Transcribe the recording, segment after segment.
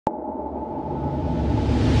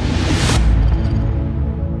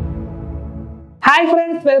Hi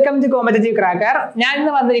friends, welcome to Competitive Cracker. ഞാൻ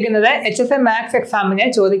ഇന്ന് വന്നിരിക്കുന്നത് HSM മാത്സ് എക്സാമിനെ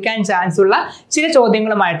ചോദിക്കാൻ ചാൻസ് ഉള്ള ചില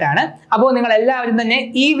ചോദ്യങ്ങളുമായിട്ടാണ്. അപ്പോൾ നിങ്ങൾ എല്ലാവരും തന്നെ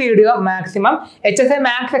ഈ വീഡിയോ മാക്സിമം HSM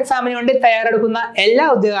മാത്സ് എക്സാമിന് വേണ്ടി തയ്യാറെടുക്കുന്ന എല്ലാ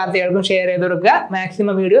ഉദ്യോഗാർത്ഥികൾക്കും ഷെയർ ചെയ്ത് കൊടുക്കുക.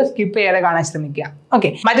 മാക്സിമം വീഡിയോ സ്കിപ്പ് ചെയ്യാതെ കാണാൻ ശ്രമിക്കുക. ഓക്കെ,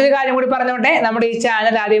 മറ്റൊരു കാര്യം കൂടി പറഞ്ഞോട്ടെ, നമ്മുടെ ഈ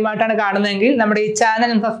ചാനൽ ആദ്യമായിട്ടാണ് കാണുന്നതെങ്കിൽ നമ്മുടെ ഈ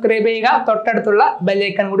ചാനൽ സബ്സ്ക്രൈബ് ചെയ്യുക, തൊട്ടടുത്തുള്ള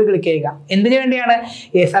ബെല്ലൈക്കൺ കൂടി ക്ലിക്ക് ചെയ്യുക. എന്തിനു വേണ്ടിയാണ്?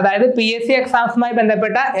 അതായത് PSC എക്സാംസുമായി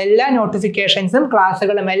ബന്ധപ്പെട്ട എല്ലാ നോട്ടിഫിക്കേഷൻസും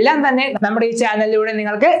ക്ലാസ്സുകളും എല്ലാം തന്നെ നമ്മുടെ ഈ ചാനലിലൂടെ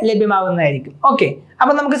നിങ്ങൾക്ക് ലഭ്യമാകുന്നതായിരിക്കും. ഓക്കെ,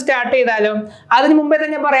 അപ്പൊ നമുക്ക് സ്റ്റാർട്ട് ചെയ്താലോ. അതിന് മുമ്പേ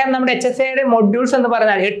തന്നെ പറയാം, നമ്മുടെ HSAയുടെ മൊഡ്യൂൾസ് എന്ന്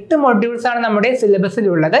പറഞ്ഞാൽ 8 മൊഡ്യൂൾസ് ആണ് നമ്മുടെ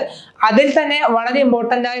സിലബസിലുള്ളത്. അതിൽ തന്നെ വളരെ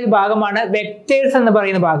ഇമ്പോർട്ടന്റ് ആയ ഒരു ഭാഗമാണ് വെക്ടേഴ്സ് എന്ന്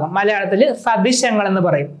പറയുന്ന ഭാഗം, മലയാളത്തിൽ സദിശങ്ങൾ എന്ന്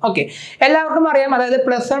പറയും. ഓക്കെ, എല്ലാവർക്കും അറിയാം, അതായത്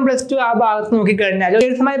 +1 +2 ആ ഭാഗത്ത് നോക്കിക്കഴിഞ്ഞാൽ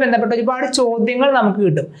വെക്ടേഴ്സുമായി ബന്ധപ്പെട്ട ഒരുപാട് ചോദ്യങ്ങൾ നമുക്ക്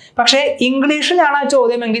കിട്ടും. പക്ഷേ ഇംഗ്ലീഷിലാണ് ആ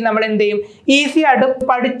ചോദ്യമെങ്കിൽ നമ്മൾ എന്ത് ചെയ്യും? ഈസി ആയിട്ട്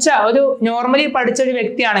നോർമലി പഠിച്ച ഒരു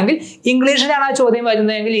വ്യക്തിയാണെങ്കിൽ ഇംഗ്ലീഷിലാണ് ആ ചോദ്യം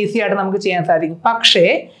വരുന്നതെങ്കിൽ ഈസി ആയിട്ട് നമുക്ക് ചെയ്യാൻ സാധിക്കും. പക്ഷേ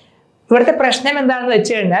ഇവിടുത്തെ പ്രശ്നം എന്താണെന്ന്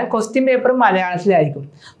വെച്ച് കഴിഞ്ഞാൽ ക്വസ്റ്റ്യൻ പേപ്പർ മലയാളത്തിലായിരിക്കും.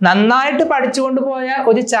 നന്നായിട്ട് പഠിച്ചുകൊണ്ട് പോയ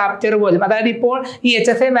ഒരു ചാപ്റ്റർ പോലും, അതായത് ഇപ്പോൾ ഈ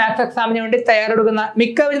HSA മാത്സ് എക്സാമിന് വേണ്ടി തയ്യാറെടുക്കുന്ന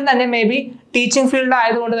മിക്കവരും തന്നെ മേ ബി ടീച്ചിങ് ഫീൽഡ്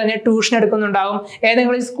ആയതുകൊണ്ട് തന്നെ ട്യൂഷൻ എടുക്കുന്നുണ്ടാവും,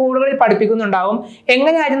 ഏതെങ്കിലും സ്കൂളുകളിൽ പഠിപ്പിക്കുന്നുണ്ടാവും,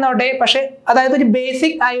 എങ്ങനെയായിരുന്നോട്ടെ. പക്ഷെ അതായത് ഒരു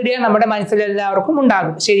ബേസിക് ഐഡിയ നമ്മുടെ മനസ്സിൽ എല്ലാവർക്കും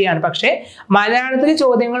ഉണ്ടാകും, ശരിയാണ്. പക്ഷേ മലയാളത്തിൽ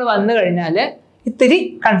ചോദ്യങ്ങൾ വന്നു കഴിഞ്ഞാൽ ഇത്തിരി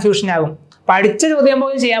കൺഫ്യൂഷൻ ആകും. പഠിച്ച ചോദ്യം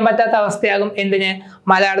പോലും ചെയ്യാൻ പറ്റാത്ത അവസ്ഥയാകും എന്തിന്?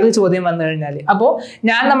 മലയാളത്തിൽ ചോദ്യം വന്നു കഴിഞ്ഞാൽ. അപ്പോൾ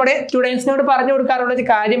ഞാൻ നമ്മുടെ സ്റ്റുഡൻസിനോട് പറഞ്ഞു കൊടുക്കാറുള്ള ഒരു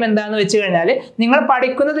കാര്യം എന്താണെന്ന് വെച്ച് കഴിഞ്ഞാൽ, നിങ്ങൾ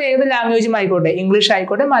പഠിക്കുന്നത് ഏത് ലാംഗ്വേജും ആയിക്കോട്ടെ, ഇംഗ്ലീഷ്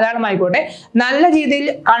ആയിക്കോട്ടെ, മലയാളം ആയിക്കോട്ടെ, നല്ല രീതിയിൽ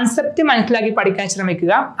കൺസെപ്റ്റ് മനസ്സിലാക്കി പഠിക്കാൻ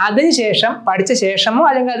ശ്രമിക്കുക. അതിനുശേഷം പഠിച്ച ശേഷമോ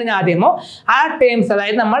അല്ലെങ്കിൽ അതിനാദ്യമോ ആ ടേംസ്,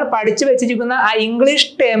 അതായത് നമ്മൾ പഠിച്ചു വെച്ചിരിക്കുന്ന ആ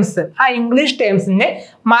ഇംഗ്ലീഷ് ടേംസിന്റെ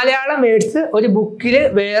മലയാളം വേർഡ്സ് ഒരു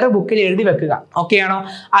വേറെ ബുക്കിൽ എഴുതി വെക്കുക. ഓക്കെ ആണോ?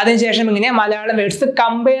 അതിനുശേഷം ഇങ്ങനെ മലയാളം വേർഡ്സ്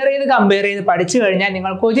കമ്പയർ ചെയ്ത് പഠിച്ചു കഴിഞ്ഞാൽ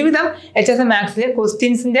നിങ്ങൾക്ക് ഒരുവിധം HSM മാത്സിലെ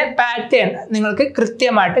ക്വസ്റ്റ്യൻസിന്റെ പാറ്റേൺ നിങ്ങൾക്ക്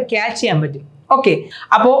കൃത്യമായിട്ട് ക്യാച്ച് ചെയ്യാൻ പറ്റും. ഓക്കെ,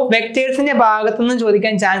 അപ്പോൾ വെക്ടേഴ്സിന്റെ ഭാഗത്തുനിന്ന്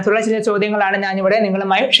ചോദിക്കാൻ ചാൻസ് ഉള്ള ചില ചോദ്യങ്ങളാണ് ഞാനിവിടെ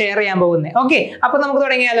നിങ്ങളുമായി ഷെയർ ചെയ്യാൻ പോകുന്നത്. ഓക്കെ, അപ്പൊ നമുക്ക്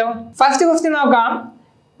തുടങ്ങിയാലോ. ഫസ്റ്റ് ക്വസ്റ്റ്യൻ നോക്കാം.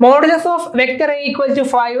 Modulus of vector A equal to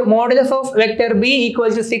 5, modulus of vector B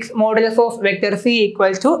equal to 6, modulus of vector C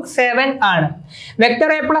equal to 7 ആണ്. Vector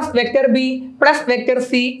A plus vector B plus vector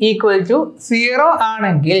C equal to 0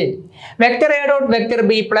 ആണെങ്കിൽ vector A dot vector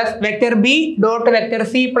B plus vector B dot vector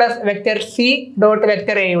C plus vector C dot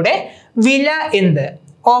vector A യുടെ വില എന്ത്?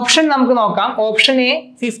 Option നമുക്ക് നോക്കാം. Option A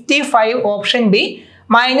 55, option B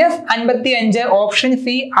 -55, option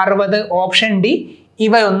C 60, option D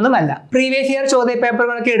ഇവയൊന്നുമല്ല. Previous year ചോദ്യ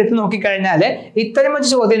പേപ്പറുകളൊക്കെ എടുത്ത് നോക്കിക്കഴിഞ്ഞാൽ ഇത്തരം ഒരു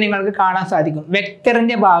ചോദ്യം നിങ്ങൾക്ക് കാണാൻ സാധിക്കും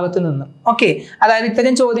വെക്ടറിന്റെ ഭാഗത്തു നിന്നും. ഓക്കെ, അതായത്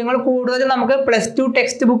ഇത്തരം ചോദ്യങ്ങൾ കൂടുതലും നമുക്ക് +2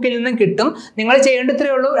 ടെക്സ്റ്റ് ബുക്കിൽ നിന്നും കിട്ടും. നിങ്ങൾ ചെയ്യേണ്ടത്രേ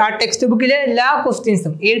ഉള്ളൂ, ആ ടെക്സ്റ്റ് ബുക്കിലെ എല്ലാ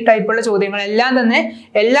ക്വസ്റ്റ്യൻസും ഈ ടൈപ്പുള്ള ചോദ്യങ്ങളെല്ലാം തന്നെ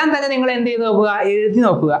നിങ്ങൾ എന്ത് ചെയ്ത് നോക്കുക? എഴുതി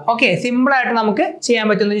നോക്കുക. ഓക്കെ, സിമ്പിൾ ആയിട്ട് നമുക്ക് ചെയ്യാൻ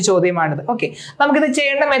പറ്റുന്ന ഒരു ചോദ്യമാണിത്. ഓക്കെ, നമുക്കിത്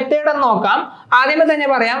ചെയ്യേണ്ട മെത്തേഡ് ഒന്ന് നോക്കാം. ആദ്യമേ തന്നെ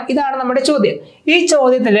പറയാം, ഇതാണ് നമ്മുടെ ചോദ്യം. ഈ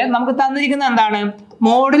ചോദ്യത്തിൽ നമുക്ക് തന്നിരിക്കുന്ന എന്താണ്?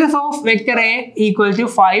 Modulus of vector A equal to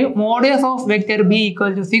 5, modulus of vector B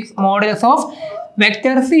equal to 6, modulus of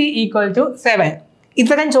vector C equal to 7.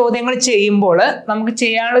 ഇത്തരം ചോദ്യങ്ങൾ ചെയ്യുമ്പോൾ നമുക്ക്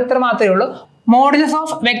ചെയ്യാനുള്ള ഇത്ര മാത്രമേ ഉള്ളൂ. Modulus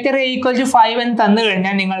of vector A equal to 5 എന്ന് തന്നു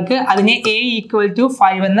കഴിഞ്ഞാൽ നിങ്ങൾക്ക് അതിനെ A equal to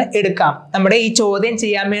 5 എന്ന് എടുക്കാം. നമ്മുടെ ഈ ചോദ്യം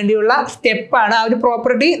ചെയ്യാൻ വേണ്ടിയുള്ള സ്റ്റെപ്പാണ്. ആ ഒരു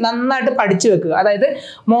പ്രോപ്പർട്ടി നന്നായിട്ട് പഠിച്ചു വെക്കുക. അതായത്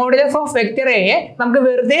മോഡുലസ് ഓഫ് വെക്ടർ A നമുക്ക്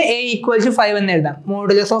വെറുതെ A equal to 5 എന്ന് എഴുതാം.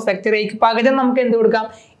 മോഡുലസ് ഓഫ് വെക്ടർ Aക്ക് പകരം നമുക്ക് എന്ത് കൊടുക്കാം?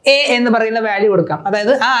 A എന്ന് പറയുന്ന വാല്യൂ കൊടുക്കാം.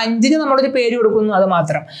 അതായത് ആ 5ന് നമ്മളൊരു പേര് കൊടുക്കുന്നു, അത്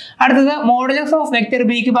മാത്രം. അടുത്തത് മോഡുലസ് ഓഫ് വെക്ടർ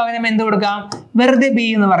Bക്ക് പകരം എന്ത് കൊടുക്കാം? വെറുതെ B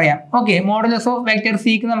എന്ന് പറയാം. ഓക്കെ, മോഡുലസ് ഓഫ് വെക്ടർ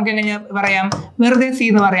Cക്ക് നമുക്ക് എങ്ങനെ പറയാം? വെറുതെ C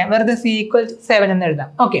എന്ന് പറയാം. വെറുതെ C equal to 7 എന്ന് എഴുതാം.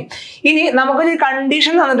 ഓക്കെ, ഇനി നമുക്കൊരു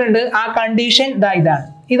കണ്ടീഷൻ തന്നിട്ടുണ്ട്. ആ കണ്ടീഷൻ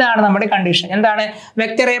ഇതാണ് നമ്മുടെ കണ്ടീഷൻ. എന്താണ്?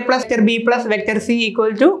 Vector A plus vector B plus vector C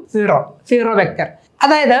equal to 0 vector.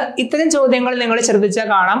 അതായത് ഇത്തരം ചോദ്യങ്ങൾ നിങ്ങൾ ശ്രദ്ധിച്ചാൽ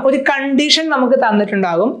കാണാം, ഒരു കണ്ടീഷൻ നമുക്ക്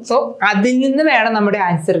തന്നിട്ടുണ്ടാകും. സോ അതിൽ നിന്ന് വേണം നമ്മുടെ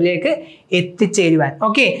ആൻസറിലേക്ക് എത്തിച്ചേരുവാൻ.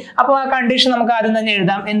 ഓക്കെ, അപ്പോൾ ആ കണ്ടീഷൻ നമുക്ക് ആദ്യം തന്നെ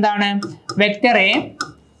എഴുതാം. എന്താണ്? Vector A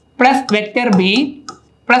plus vector B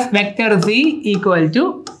plus vector C equal to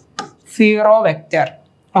 0 vector.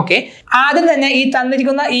 Okay, ആദ്യം തന്നെ ഈ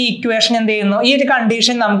തന്നിരിക്കുന്ന ഈ ഇക്വേഷൻ എന്ത് ചെയ്യുന്നു? ഈ ഒരു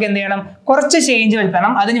കണ്ടീഷൻ നമുക്ക് എന്ത് ചെയ്യണം? കുറച്ച് ചേഞ്ച്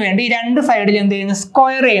വരുത്തണം. അതിനുവേണ്ടി രണ്ട് സൈഡിൽ എന്ത് ചെയ്യുന്നു?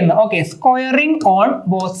 സ്ക്വയർ ചെയ്യുന്നു. Okay, squaring on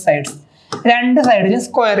both sides. രണ്ട് സൈഡിലും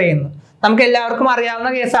സ്ക്വയർ ചെയ്യുന്നു. നമുക്ക് എല്ലാവർക്കും അറിയാവുന്ന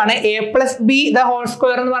കേസാണ്. A plus B the whole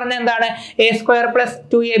square എന്ന് പറഞ്ഞാൽ എന്താണ്? A square plus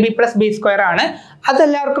 2AB plus B square ആണ്.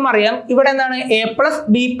 അതെല്ലാവർക്കും അറിയാം. ഇവിടെ എന്താണ്? A plus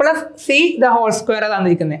B plus C the whole square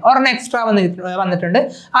തന്നിരിക്കുന്നത്. ഒരെണ്ണം എക്സ്ട്രാ വന്നിട്ടുണ്ട്.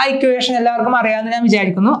 ആ ഇക്വേഷൻ എല്ലാവർക്കും അറിയാമെന്ന് ഞാൻ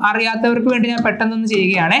വിചാരിക്കുന്നു. അറിയാത്തവർക്ക് വേണ്ടി ഞാൻ പെട്ടെന്നൊന്ന്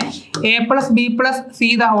ചെയ്യുകയാണ്. A plus B plus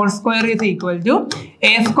C the whole square is equal to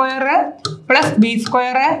A square plus B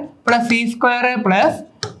square plus C square plus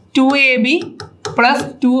 2AB plus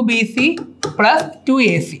 2BC plus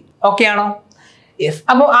 2AC. Okay ആണോ? യെസ്.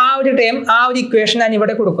 അപ്പോൾ ആ ഒരു ടേം ആ ഒരു ഇക്വേഷൻ ഞാൻ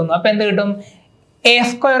ഇവിടെ കൊടുക്കുന്നു. അപ്പൊ എന്ത് കിട്ടും? എ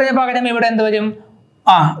സ്ക്വയറിന് പകരം ഇവിടെ എന്ത് വരും?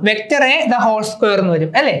 Vector A the whole square എന്ന്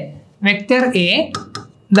വരും അല്ലേ? Vector A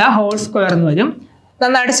the whole square എന്ന് വരും.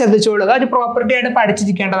 നന്നായിട്ട് ശ്രദ്ധിച്ചോളുക. ഒരു പ്രോപ്പർട്ടി ആയിട്ട്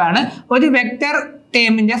പഠിച്ചിരിക്കേണ്ടതാണ്. ഒരു വെക്ടർ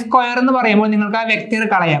ടേമിന്റെ സ്ക്വയർ എന്ന് പറയുമ്പോൾ നിങ്ങൾക്ക് ആ വെക്ടർ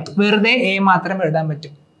കളയാം, വെറുതെ എ മാത്രം എഴുതാൻ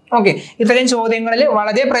പറ്റും. ഓക്കെ, ഇത്തരം ചോദ്യങ്ങളിൽ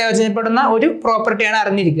വളരെ പ്രയോജനപ്പെടുന്ന ഒരു പ്രോപ്പർട്ടിയാണ്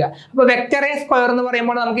അറിഞ്ഞിരിക്കുക. അപ്പോൾ വെക്ടർ എ സ്ക്വയർ എന്ന്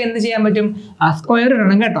പറയുമ്പോൾ നമുക്ക് എന്ത് ചെയ്യാൻ പറ്റും? സ്ക്വയർ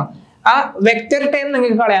ഇടണം കേട്ടോ. ആ വെക്ടർ ടൈം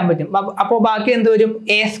നിങ്ങൾക്ക് കളയാൻ പറ്റും. അപ്പോൾ ബാക്കി എന്ത് വരും?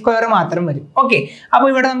 എ സ്ക്വയർ മാത്രം വരും. ഓക്കെ, അപ്പോൾ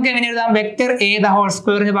ഇവിടെ നമുക്ക് എങ്ങനെ എഴുതാം? വെക്ടർ എ ദ ഹോൾ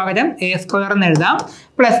സ്ക്വയറിന് പകരം എ സ്ക്വയർ എന്ന് എഴുതാം.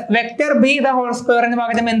 Plus vector B the whole സ്ക്വയറിന്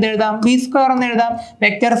പകരം എന്ത് എഴുതാം? ബി സ്ക്വയർ എന്ന് എഴുതാം.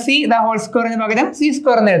 വെക്ടർ സി ദ ഹോൾ സ്ക്വയറിന് പകരം സി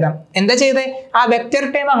സ്ക്വയർ എന്ന് എഴുതാം. എന്താ ചെയ്തേ? ആ വെക്ടർ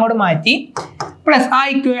ടൈം അങ്ങോട്ട് മാറ്റി പ്ലസ് ആ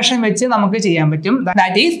ഇക്വേഷൻ വെച്ച് നമുക്ക് ചെയ്യാൻ പറ്റും.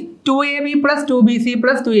 That is 2ab plus 2bc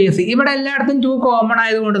plus 2ac. ഇവിടെ എല്ലായിടത്തും 2 കോമൺ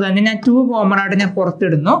ആയതുകൊണ്ട് തന്നെ ഞാൻ 2 കോമൺ ആയിട്ട് ഞാൻ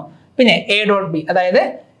പുറത്തിടുന്നു. പിന്നെ a ഡോട്ട് ബി, അതായത്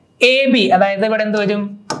എ ബി, അതായത് ഇവിടെ എന്ത് വരും?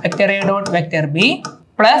 Vector A dot vector B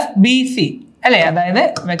plus B C അല്ലേ? അതായത്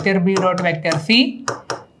vector B dot vector C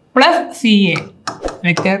plus C A,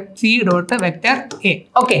 vector C dot vector A.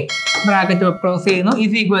 Okay, bracket close ചെയ്യുന്നു.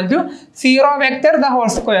 Is equal to 0 vector the whole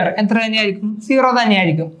square. എത്ര തന്നെയായിരിക്കും? 0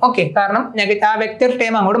 തന്നെയായിരിക്കും. Okay, കാരണം ആ vector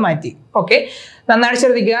term അങ്ങോട്ട് മാറ്റി. ഓക്കെ, നന്നായിട്ട്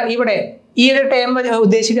ശ്രദ്ധിക്കുക. ഇവിടെ ഈ ഒരു ടേം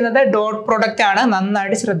ഉദ്ദേശിക്കുന്നത് ഡോട്ട് പ്രൊഡക്റ്റ് ആണ്.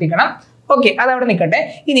 നന്നായിട്ട് ശ്രദ്ധിക്കണം. ഓക്കെ, അതവിടെ നിൽക്കട്ടെ.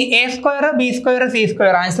 ഇനി A square B square C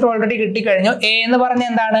square answer already കിട്ടിക്കഴിഞ്ഞു. A എന്ന് പറഞ്ഞ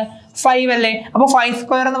എന്താണ്? 5 അല്ലേ? അപ്പോൾ 5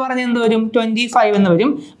 സ്ക്വയർ എന്ന് പറഞ്ഞാൽ എന്ത് വരും? 25 എന്ന്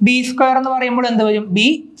വരും. ബി സ്ക്വയർ എന്ന് പറയുമ്പോൾ എന്ത് വരും? ബി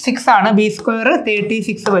 6 ആണ്. ബി സ്ക്വയർ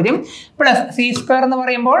 36 വരും. പ്ലസ് സി സ്ക്വയർ എന്ന്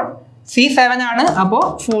പറയുമ്പോൾ സി 7 ആണ്. അപ്പോൾ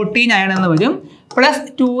 49 എന്ന് വരും. Plus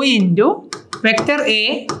 2 into vector A,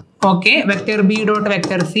 okay, vector B dot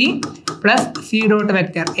vector C plus C dot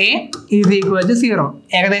vector A is equal to 0.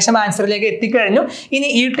 ഏകദേശം ആൻസറിലേക്ക് എത്തിക്കഴിഞ്ഞു. ഇനി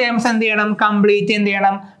ഈ ടേംസ് എന്ത് ചെയ്യണം? കംപ്ലീറ്റ് എന്ത്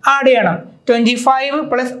ചെയ്യണം? ആഡ് ചെയ്യണം. 25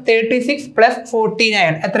 പ്ലസ് 36 പ്ലസ്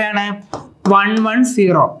 49 എത്രയാണ്?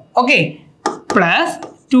 110. Okay, plus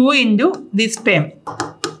 2 into this term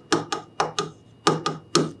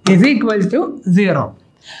is equal to 0.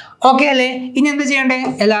 Okay അല്ലേ? ഇനി എന്ത് ചെയ്യണ്ടേ?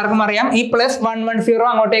 എല്ലാവർക്കും അറിയാം, ഈ പ്ലസ് 110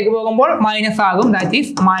 അങ്ങോട്ടേക്ക് പോകുമ്പോൾ മൈനസ് ആകും. ദാറ്റ്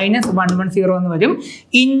ഈസ് മൈനസ് 110 എന്ന് വരും.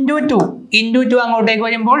 ഇൻറ്റു 2 അങ്ങോട്ടേക്ക്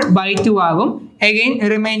വരുമ്പോൾ ബൈ 2 ആകും. Again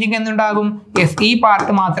reminding എന്തുണ്ടാകും? യെസ്, ഈ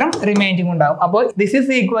പാർട്ട് മാത്രം റിമൈൻഡിങ് ഉണ്ടാകും. അപ്പോൾ this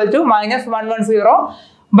is equal to minus 110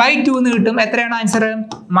 by 2 എന്ന് കിട്ടും. എത്രയാണ് ആൻസർ?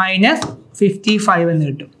 മൈനസ് 55 എന്ന്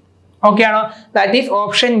കിട്ടും. ഓക്കെ ആണോ? That is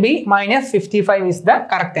option B, minus 55 is the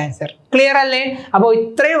correct answer. Clear അല്ലേ? അപ്പോൾ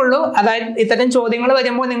ഇത്രയേ ഉള്ളൂ. അതായത് ഇത്തരം ചോദ്യങ്ങൾ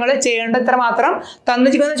വരുമ്പോൾ നിങ്ങൾ ചെയ്യേണ്ടത്ര മാത്രം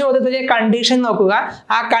തന്നിരിക്കുന്ന ചോദ്യത്തിലെ കണ്ടീഷൻ നോക്കുക.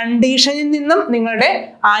 ആ കണ്ടീഷനിൽ നിന്നും നിങ്ങളുടെ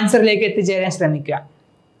ആൻസറിലേക്ക് എത്തിച്ചേരാൻ ശ്രമിക്കുക.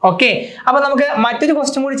 ഓക്കെ, അപ്പൊ നമുക്ക് മറ്റൊരു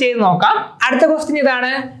ക്വസ്റ്റ്യൻ കൂടി ചെയ്ത് നോക്കാം. അടുത്ത ക്വസ്റ്റ്യൻ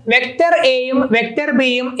ഇതാണ്. വെക്ടർ എയും വെക്ടർ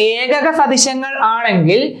ബിയും ഏകക സദിശങ്ങൾ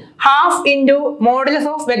ആണെങ്കിൽ half into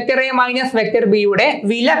modulus of vector A minus vector ബിയുടെ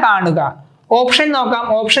വില കാണുക. ഓപ്ഷൻ നോക്കാം.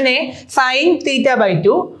 Option A sine theta by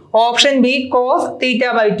 2, option B cos theta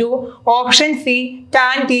by 2, option C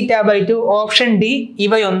tan theta by 2, option D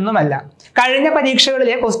ഇവയൊന്നുമല്ല. കഴിഞ്ഞ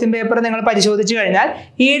പരീക്ഷകളിലെ ക്വസ്റ്റ്യൻ പേപ്പർ നിങ്ങൾ പരിശോധിച്ചു കഴിഞ്ഞാൽ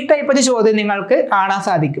ഈ ടൈപ്പ് ഒരു ചോദ്യം നിങ്ങൾക്ക് കാണാൻ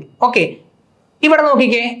സാധിക്കും. ഓക്കെ, ഇവിടെ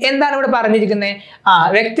നോക്കിക്കേ, എന്താണ് ഇവിടെ പറഞ്ഞിരിക്കുന്നത്?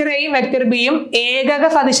 വെക്ടർ എയും വെക്ടർ ബിയും ഏകക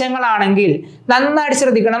സദിശങ്ങളാണെങ്കിൽ നന്നായിട്ട്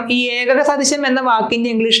ശ്രദ്ധിക്കണം. ഈ ഏകക സദിശം എന്ന വാക്കിന്റെ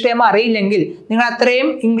ഇംഗ്ലീഷ് ടേം അറിയില്ലെങ്കിൽ നിങ്ങൾ അത്രയും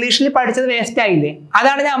ഇംഗ്ലീഷിൽ പഠിച്ചത് വേസ്റ്റ് ആയില്ലേ?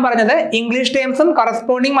 അതാണ് ഞാൻ പറഞ്ഞത്. ഇംഗ്ലീഷ് ടേംസും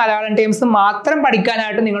കറസ്പോണ്ടിങ് മലയാളം ടേംസും മാത്രം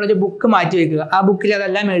പഠിക്കാനായിട്ട് നിങ്ങളൊരു ബുക്ക് മാറ്റി വെക്കുക. ആ ബുക്കിൽ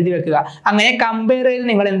അതെല്ലാം എഴുതി വെക്കുക. അങ്ങനെ കമ്പയർ ചെയ്ത്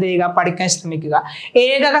നിങ്ങൾ എന്ത് ചെയ്യുക? പഠിക്കാൻ ശ്രമിക്കുക.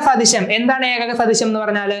 ഏകക സദിശം എന്താണ്? ഏകക സദിശം എന്ന്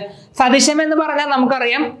പറഞ്ഞാൽ, സദിശം എന്ന് പറഞ്ഞാൽ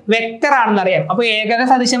നമുക്കറിയാം വെക്ടർ ആണെന്ന് അറിയാം. അപ്പോൾ ഏകക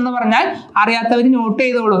സദിശം എന്ന് പറഞ്ഞാൽ അറിയാത്തവർ നോട്ട്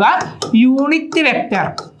ചെയ്തോളുക. Unit vector.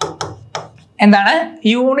 എന്താണ്?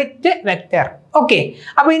 Unit vector. ഓക്കെ,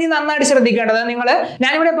 അപ്പൊ ഇനി നന്നായിട്ട് ശ്രദ്ധിക്കേണ്ടത്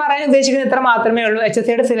ഞാനിവിടെ പറയാൻ ഉദ്ദേശിക്കുന്നത് ഇത്ര മാത്രമേ ഉള്ളൂ.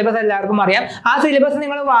 HSCയുടെ സിലബസ് എല്ലാവർക്കും അറിയാം. ആ സിലബസ്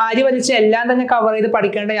നിങ്ങൾ വാരി വലിച്ച് എല്ലാം തന്നെ കവർ ചെയ്ത്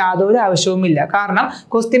പഠിക്കേണ്ട യാതൊരു ആവശ്യവുമില്ല. കാരണം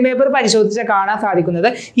ക്വസ്റ്റ്യൻ പേപ്പർ പരിശോധിച്ച് കാണാൻ സാധിക്കുന്നത്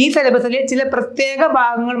ഈ സിലബസിലെ ചില പ്രത്യേക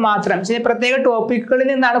ഭാഗങ്ങൾ മാത്രം, ചില പ്രത്യേക ടോപ്പിക്കുകളിൽ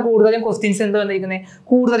നിന്നാണ് കൂടുതലും ക്വസ്റ്റ്യൻസ് എന്ത് വന്നിരിക്കുന്നത്,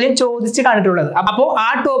 കൂടുതലും ചോദിച്ച് കണ്ടിട്ടുള്ളത്. അപ്പോൾ ആ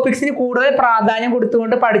ടോപ്പിക്സിന് കൂടുതൽ പ്രാധാന്യം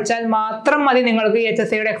കൊടുത്തുകൊണ്ട് പഠിച്ചാൽ മാത്രം മതി നിങ്ങൾക്ക്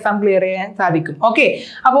HSCയുടെ എക്സാം ക്ലിയർ ചെയ്യാൻ സാധിക്കും. ഓക്കെ,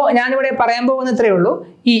 അപ്പോൾ ഞാനിവിടെ പറയാൻ പോകുന്ന ഇത്രയേ ഉള്ളൂ.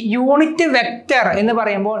 ഈ യൂണിറ്റ് വെക്ടർ എന്ന്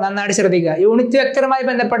പറയുമ്പോൾ നന്നായിട്ട് ശ്രദ്ധിക്കുക. യൂണിറ്റ് വെക്ടറുമായി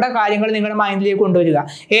ബന്ധപ്പെട്ട കാര്യങ്ങൾ നിങ്ങളുടെ മൈൻഡിലേക്ക് കൊണ്ടുവരിക.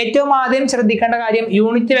 ഏറ്റവും ആദ്യം ശ്രദ്ധിക്കേണ്ട കാര്യം,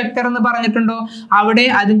 യൂണിറ്റ് വെക്ടർ എന്ന് പറഞ്ഞിട്ടുണ്ടോ, അവിടെ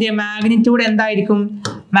അതിന്റെ മാഗ്നിറ്റ്യൂഡ് എന്തായിരിക്കും?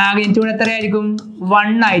 മാഗ്നിറ്റ്യൂഡ് എത്രയായിരിക്കും?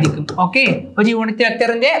 1 ആയിരിക്കും. ഓക്കെ, ഒരു യൂണിറ്റ്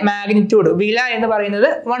വെക്ടറിന്റെ മാഗ്നിറ്റ്യൂഡ് വില എന്ന് പറയുന്നത്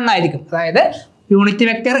 1 ആയിരിക്കും. അതായത് യൂണിറ്റ്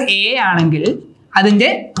വെക്ടർ എ ആണെങ്കിൽ അതിന്റെ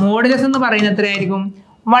മോഡുലസ് എന്ന് പറയുന്നത് എത്രയായിരിക്കും?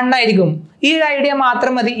 1 ആയിരിക്കും. ഈ ഒരു ഐഡിയ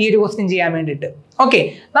മാത്രം മതി ഈ ഒരു ക്വസ്റ്റ്യൻ ചെയ്യാൻ വേണ്ടിയിട്ട്. ഓക്കെ,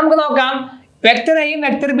 നമുക്ക് നോക്കാം. വെക്ടർ എയും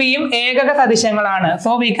വെക്ടർ ബിയും ഏകക സദിശങ്ങളാണ്.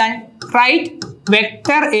 So we can write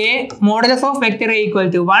vector A modulus of vector A equal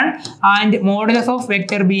to 1 and modulus of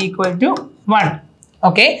vector B equal to 1.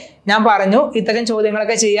 Okay, ഞാൻ പറഞ്ഞു ഇത്തരം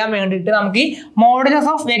ചോദ്യങ്ങളൊക്കെ ചെയ്യാൻ വേണ്ടിയിട്ട് നമുക്ക് ഈ മോഡുലസ്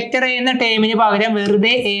ഓഫ് വെക്ടർ എ എന്ന ടേമിന് പകരം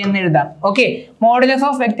വെറുതെ എ എന്ന് എഴുതാം. ഓക്കെ, മോഡുലസ്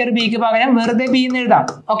ഓഫ് വെക്ടർ ബിക്ക് പകരം വെറുതെ ബി എന്ന് എഴുതാം.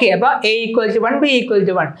 ഓക്കെ, അപ്പൊ A equal to 1 B equal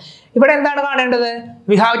to 1. ഇവിടെ എന്താണ് കാണേണ്ടത്?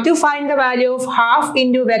 We have to find the value of half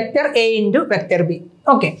into vector A into vector B.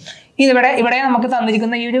 Okay, ഇവിടെ നമുക്ക്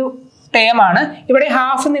തന്നിരിക്കുന്ന ഈ ഒരു ടേം ആണ്. ഇവിടെ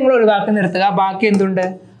ഹാഫ് നിങ്ങൾ ഒഴിവാക്കി നിർത്തുക. ബാക്കി എന്തുണ്ട്?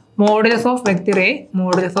 Modulus of vector A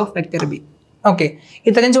modulus of vector B. Okay,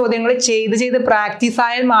 ഇത്തരം ചോദ്യങ്ങൾ ചെയ്ത് പ്രാക്ടീസ്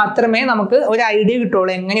ആയാൽ മാത്രമേ നമുക്ക് ഒരു ഐഡിയ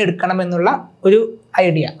കിട്ടുള്ളൂ എങ്ങനെ എടുക്കണം എന്നുള്ള ഒരു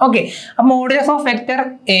ഐഡിയ. ഓക്കെ, അപ്പൊ modulus of vector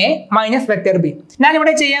A minus vector B. ഞാൻ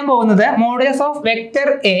ഇവിടെ ചെയ്യാൻ പോകുന്നത് modulus of vector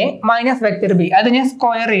A minus vector B അത് ഞാൻ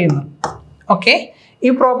സ്ക്വയർ ചെയ്യുന്നു. ഓക്കെ,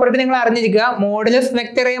 ഈ പ്രോപ്പർട്ടി നിങ്ങൾ അറിഞ്ഞിരിക്കുക. Modulus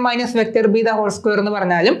vector A minus vector B the whole square എന്ന്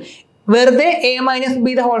പറഞ്ഞാലും വെറുതെ A minus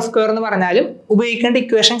B the whole square എന്ന് പറഞ്ഞാലും ഉപയോഗിക്കേണ്ട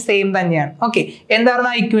ഇക്വേഷൻ സെയിം തന്നെയാണ്. ഓക്കെ, എന്താണ്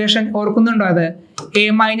ആ ഇക്വേഷൻ? ഓർക്കുന്നുണ്ടോ? അത് A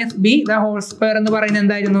minus B the whole square എന്ന് പറയുന്നത്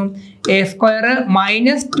എന്തായിരുന്നു? A square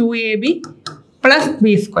minus 2ab plus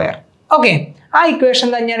B square. Okay, ആ ഇക്വേഷൻ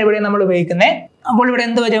തന്നെയാണ് ഇവിടെ നമ്മൾ ഉപയോഗിക്കുന്നത്. അപ്പോൾ ഇവിടെ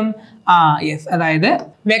എന്ത് വരും? യെസ്, അതായത്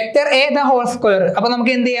vector A the whole square. അപ്പൊ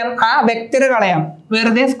നമുക്ക് എന്ത് ചെയ്യാം? ആ വെക്ടർ കളയാം,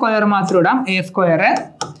 വെറുതെ സ്ക്വയർ മാത്രം ഇടാം. A square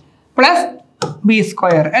plus B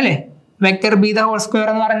square അല്ലേ? Vector B the whole square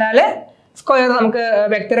എന്ന് പറഞ്ഞാൽ സ്ക്വയർ നമുക്ക്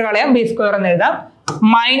വെക്ടർ കളയാം, ബി സ്ക്വയർ എന്ന് എഴുതാം.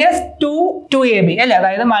 മൈനസ് 2ab അല്ലേ?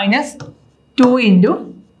 അതായത് minus 2 into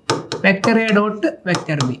vector A dot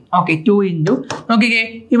vector B. Okay, 2 into നോക്കിക്കേ,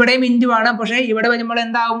 ഇവിടെയും ഇൻറ്റു ആണ്, പക്ഷേ ഇവിടെ വരുമ്പോൾ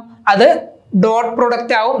എന്താവും? അത് ഡോട്ട്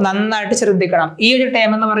പ്രൊഡക്റ്റ് ആവും. നന്നായിട്ട് ശ്രദ്ധിക്കണം. ഈ ഒരു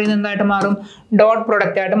ടേം എന്ന് പറയുന്നത് എന്തായിട്ട് മാറും? ഡോട്ട്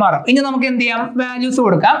പ്രൊഡക്റ്റ് ആയിട്ട് മാറും. ഇനി നമുക്ക് എന്ത് ചെയ്യാം? വാല്യൂസ്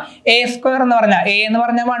കൊടുക്കാം. എ സ്ക്വയർ എന്ന് പറഞ്ഞാൽ എ എന്ന്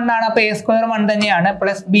പറഞ്ഞാൽ 1 ആണ്, അപ്പൊ എ സ്ക്വയർ 1 തന്നെയാണ്.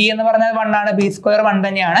 പ്ലസ് ബി എന്ന് പറഞ്ഞാൽ 1 ആണ്, ബി സ്ക്വയർ 1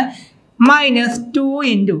 തന്നെയാണ്. Minus 2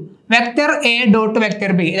 into vector A dot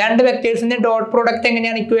vector B. രണ്ട് വെക്ടേഴ്സിന്റെ ഡോട്ട് പ്രൊഡക്റ്റ്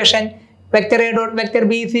എങ്ങനെയാണ് equation? Vector A dot vector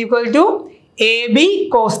B is equal to A B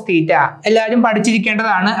cos theta. എല്ലാവരും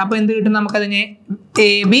പഠിച്ചിരിക്കേണ്ടതാണ്. അപ്പൊ എന്ത് കിട്ടും? നമുക്കതിനെ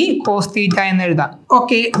എ ബി കോസ് തീറ്റ എന്ന് എഴുതാം.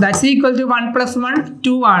 ഓക്കെ, ദാറ്റ്സ് ഈക്വൽ ടു 1 + 1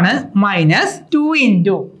 2 ആണ്. മൈനസ് 2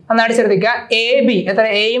 ഇൻറ്റു നന്നായിട്ട് ശ്രദ്ധിക്കുക, എ ബി എത്ര?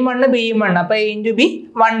 എയും 1 ബിയും 1. അപ്പൊ എ ഇൻറ്റു ബി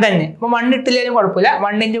 1 തന്നെ. അപ്പൊ 1 ഇട്ടില്ലേലും കുഴപ്പമില്ല.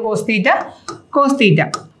 1 into cos theta cos theta.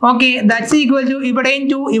 Okay, that's equal to ഇവിടെയും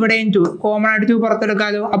 2 ഇവിടെയും 2 കോമൺ ആയിട്ട് 2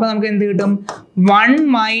 പുറത്തെടുക്കാമല്ലോ. അപ്പൊ നമുക്ക് എന്ത് കിട്ടും? 1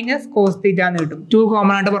 മൈനസ് കോസ് തീറ്റ എന്ന് കിട്ടും. 2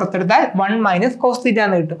 കോമൺ ആയിട്ട് പുറത്തെടുത്താൽ 1 മൈനസ് കോസ് തീറ്റ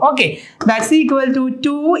എന്ന് കിട്ടും. Okay, that's equal to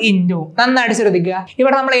 2 into നന്നായിട്ട് ശ്രദ്ധിക്കുക.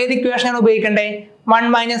 ഇവിടെ നമ്മൾ ഏത് ഇക്വേഷനാണ് ഉപയോഗിക്കേണ്ടത്? 1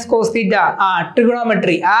 മൈനസ് കോസ് തീറ്റ.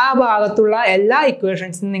 ട്രിഗണോമെട്രി ആ ഭാഗത്തുള്ള എല്ലാ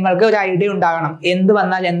ഇക്വേഷൻസിനും നിങ്ങൾക്ക് ഒരു ഐഡിയ ഉണ്ടാകണം, എന്ത്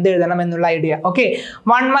വന്നാൽ എന്ത് എഴുതണം എന്നുള്ള idea. Okay,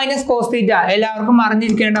 1 minus cos theta എല്ലാവർക്കും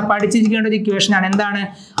അറിഞ്ഞിരിക്കേണ്ട പഠിച്ചിരിക്കേണ്ട ഒരു ഇക്വേഷൻ ആണ്. എന്താണ്?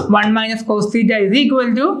 1 minus cos theta is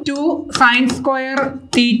equal to 2 sine square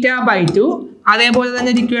theta by 2. അതേപോലെ തന്നെ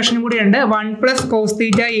ഒരു ഇക്വേഷൻ കൂടി ഉണ്ട്. 1 plus cos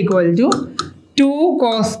theta equal to 2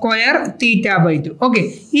 cos square theta by 2. Okay,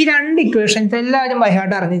 ഈ രണ്ട് ഇക്വേഷൻസ് എല്ലാവരും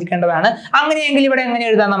ബൈഹാർട്ട് അറിഞ്ഞിരിക്കേണ്ടതാണ്. അങ്ങനെയെങ്കിൽ ഇവിടെ എങ്ങനെ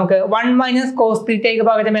എഴുതാം? നമുക്ക് 1 മൈനസ് കോസ് തീറ്റയ്ക്ക്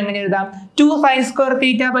പകരം എങ്ങനെ എഴുതാം? 2 സൈൻ സ്ക്വയർ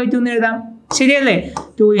തീറ്റ ബൈ 2 എന്ന് എഴുതാം. ശരിയല്ലേ?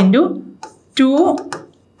 2 into 2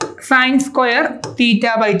 sine square theta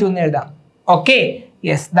by 2 എന്ന് എഴുതാം. ഓക്കെ,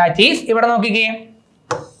 യെസ്, ദാറ്റ് ഈസ് ഇവിടെ നോക്കിക്കേ,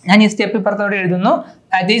 ഞാൻ ഈ സ്റ്റെപ്പ് ഇപ്പുറത്തോടെ എഴുതുന്നു.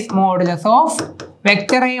 That is modulus of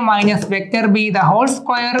vector A minus vector B the whole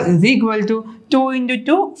square is equal to 2 into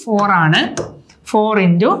 2 4 ആണ്. 4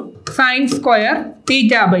 into sine square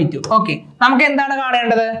theta by 2. Okay, നമുക്ക് എന്താണ്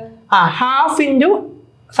കാണേണ്ടത്? Half into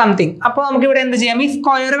something. അപ്പോൾ നമുക്ക് ഇവിടെ എന്ത് ചെയ്യാം? ഈ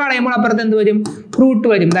സ്ക്വയർ കളയുമ്പോൾ അപ്പുറത്ത് എന്ത് വരും? റൂട്ട്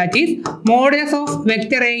വരും. That is modulus of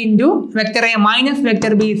vector A into vector A minus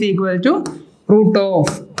vector B is equal to root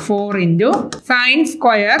of 4 into sine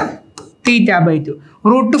square theta by 2.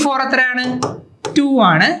 Root 4 എത്രയാണ്? 2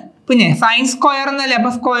 ആണ്. പിന്നെ സൈൻ സ്ക്വയർ എന്നല്ലേ, അപ്പൊ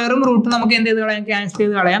സ്ക്വയറും റൂട്ടും നമുക്ക് എന്ത് ചെയ്ത് കളയാം? ക്യാൻസൽ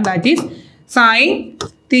ചെയ്ത് കളയാം. That is sine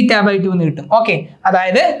theta by 2 എന്ന് കിട്ടും. ഓക്കെ,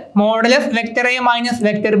 അതായത് modulus vector A minus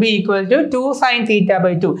vector B equal to 2 sine theta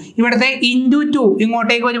by 2. ഇവിടുത്തെ ഇൻറ്റു 2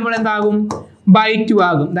 ഇങ്ങോട്ടേക്ക് വരുമ്പോൾ എന്താകും? by 2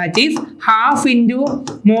 ആകും. That is half into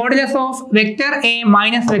modulus of vector A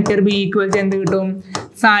minus vector B equal to എന്ത് കിട്ടും?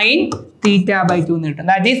 സൈൻ തീറ്റ ബൈ 2 എന്ന് കിട്ടും.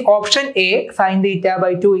 That is option A, sine theta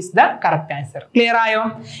by 2 is the correct answer. Clear ആയോ?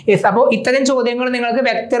 യെസ്. അപ്പോൾ ഇത്തരം ചോദ്യങ്ങൾ നിങ്ങൾക്ക്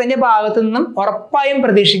വെക്ടറിന്റെ ഭാഗത്തു നിന്നും ഉറപ്പായും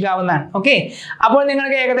പ്രതീക്ഷിക്കാവുന്നതാണ്. ഓക്കെ, അപ്പോൾ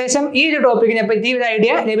നിങ്ങൾക്ക് ഏകദേശം ഈ ഒരു ടോപ്പിക്കിനെ പറ്റി ഒരു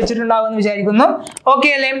ഐഡിയ ലഭിച്ചിട്ടുണ്ടാവുമെന്ന് വിചാരിക്കുന്നു.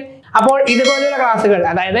 ഓക്കെ അല്ലേ? അപ്പോൾ ഇതുപോലുള്ള ക്ലാസ്സുകൾ,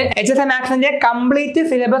 അതായത് HSM Mathsന്റെ കംപ്ലീറ്റ്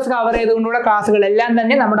സിലബസ് കവർ ചെയ്തുകൊണ്ടുള്ള ക്ലാസ്സുകൾ എല്ലാം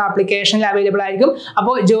തന്നെ നമ്മുടെ ആപ്ലിക്കേഷനിൽ അവൈലബിൾ ആയിരിക്കും.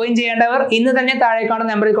 അപ്പോൾ ജോയിൻ ചെയ്യേണ്ടവർ ഇന്ന് തന്നെ താഴെ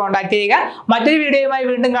കാണുന്ന നമ്പറിൽ കോൺടാക്ട് ചെയ്യുക. മറ്റൊരു വീഡിയോയുമായി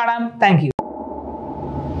വീണ്ടും കാണാം. Thank you.